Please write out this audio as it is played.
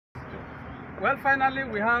Well, finally,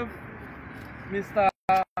 we have Mr.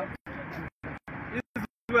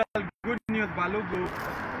 Goodnews Balogun,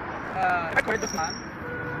 a courageous man,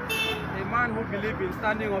 a man who believes in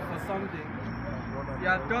standing up for something. He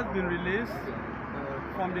has just been released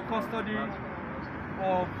from the custody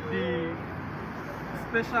of the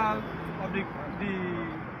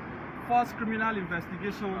Force Criminal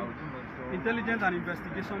Investigation, Intelligence and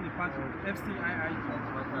Investigation Department, FCII,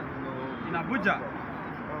 in Abuja,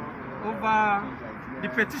 over the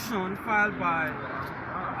petition filed by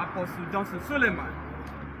Apostle Johnson Suleiman,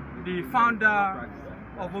 the founder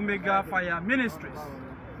of Omega Fire Ministries,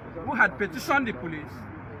 who had petitioned the police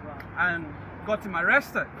and got him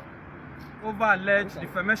arrested over alleged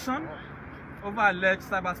defamation, over alleged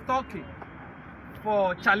cyber stalking,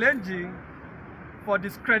 for challenging, for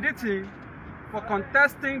discrediting, for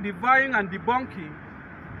contesting, devying and debunking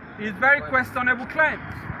his very questionable claims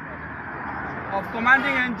of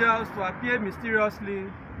commanding angels to appear mysteriously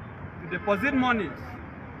to deposit monies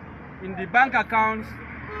in the bank accounts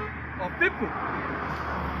of people.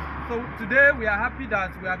 So today we are happy that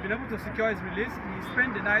we have been able to secure his release. He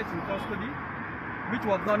spent the night in custody, which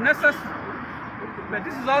was not necessary. But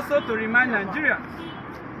this is also to remind Nigerians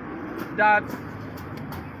that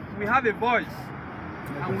we have a voice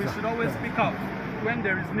and we should always speak out when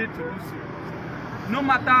there is need to do so. No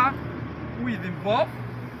matter who is involved,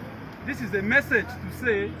 this is a message to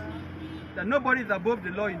say that nobody is above the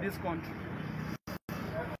law in this country.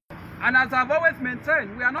 And as I've always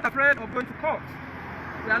maintained, we are not afraid of going to court.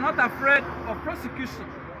 We are not afraid of prosecution.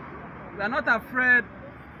 We are not afraid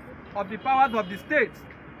of the powers of the state,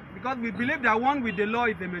 because we believe that one with the law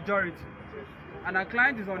is the majority. And our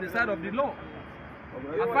client is on the side of the law.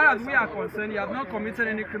 As far as we are concerned, he has not committed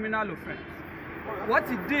any criminal offense. What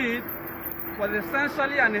he did was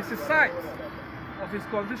essentially an exercise of his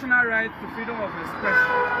constitutional right to freedom of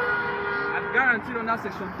expression, as guaranteed under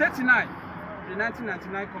Section 39 of the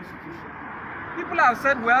 1999 Constitution. People have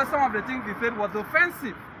said, well, some of the things he said was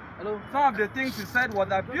offensive. Some of the things he said was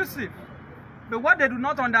abusive. But what they do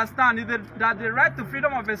not understand is that the right to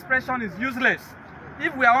freedom of expression is useless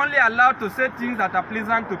if we are only allowed to say things that are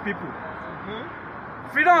pleasant to people.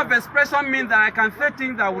 Freedom of expression means that I can say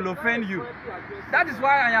things that will offend you. That is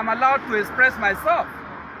why I am allowed to express myself.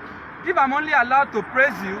 If I'm only allowed to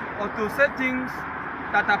praise you or to say things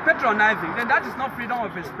that are patronizing, then that is not freedom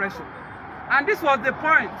of expression. And this was the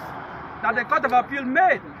point that the Court of Appeal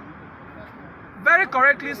made. Very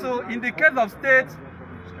correctly so, in the case of State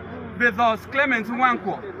versus Clement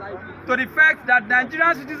Nwankwo, to the fact that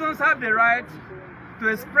Nigerian citizens have the right to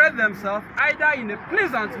express themselves either in a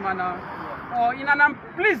pleasant manner or in an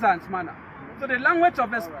unpleasant manner. So the language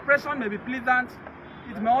of expression may be pleasant,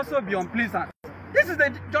 it may also be unpleasant. This is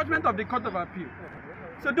the judgment of the Court of Appeal.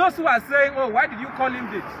 So those who are saying, oh, why did you call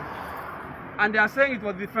him this? And they are saying it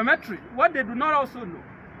was defamatory. What they do not also know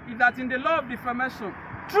is that in the law of defamation,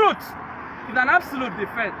 truth is an absolute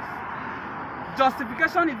defense.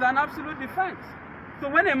 Justification is an absolute defense. So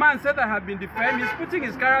when a man says I have been defamed, he's putting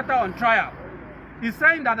his character on trial. He's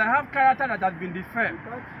saying that I have character that has been defamed.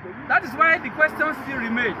 That is why the question still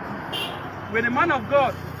remains. When a man of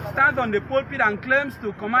God stands on the pulpit and claims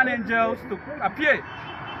to command angels to appear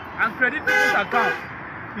and credit people's accounts,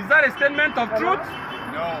 is that a statement of truth?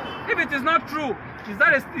 No. If it is not true, is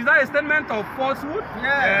that a statement of falsehood?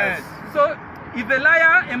 Yes. So is the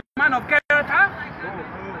liar a man of character?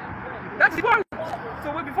 That's the point.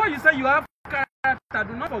 So before you say you have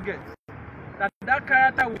character, do not forget that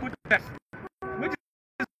character will put test. Which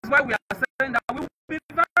is why we are saying that we will be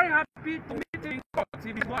very happy to meet in court if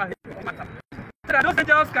you go ahead with the matter. So that those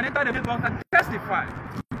angels can enter the mailbox and testify,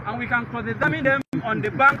 and we can cross-examine them on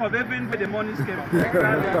the bank of heaven where the monies came from.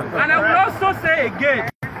 And I will also say again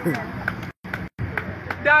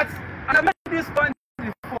that, and I made this point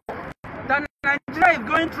before, that Nigeria is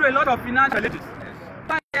going through a lot of financial challenges.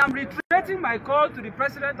 I am reiterating my call to the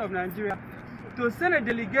President of Nigeria to send a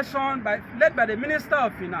delegation led by the Minister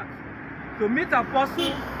of Finance to meet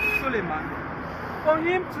Apostle Suleiman, for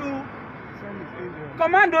him to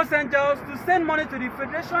command those angels to send money to the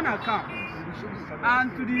Federation account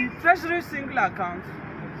and to the Treasury single account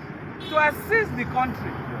to assist the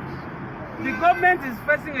country. The government is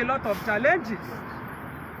facing a lot of challenges.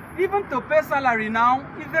 Even to pay salary now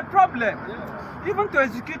is a problem. Even to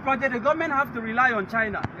execute projects, the government has to rely on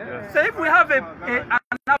China. So if we have an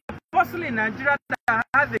apostle in Nigeria that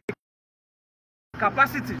has the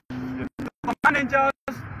capacity to command angels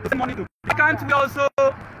to send money to, can't we also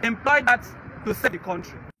employ that to save the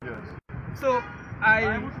country? Yes. So I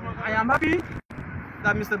am happy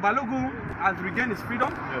that Mr. Balogun has regained his freedom.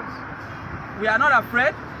 Yes. We are not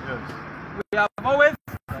afraid. Yes. We have always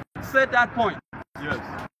said that point. Yes.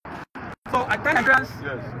 So I thank Nigerians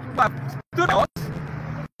who have stood us,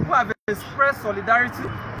 who have expressed solidarity.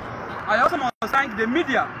 I also must thank the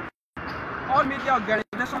media, all media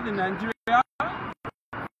organizations in Nigeria,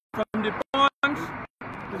 from the Punch,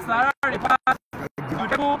 the Sahara Report,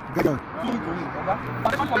 to the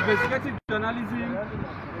Foundation for Investigative Journalism,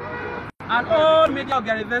 and all media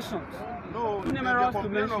organizations, too numerous to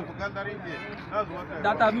mention,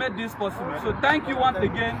 that have made this possible. So thank you once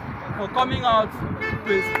again for coming out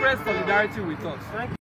to express solidarity with us.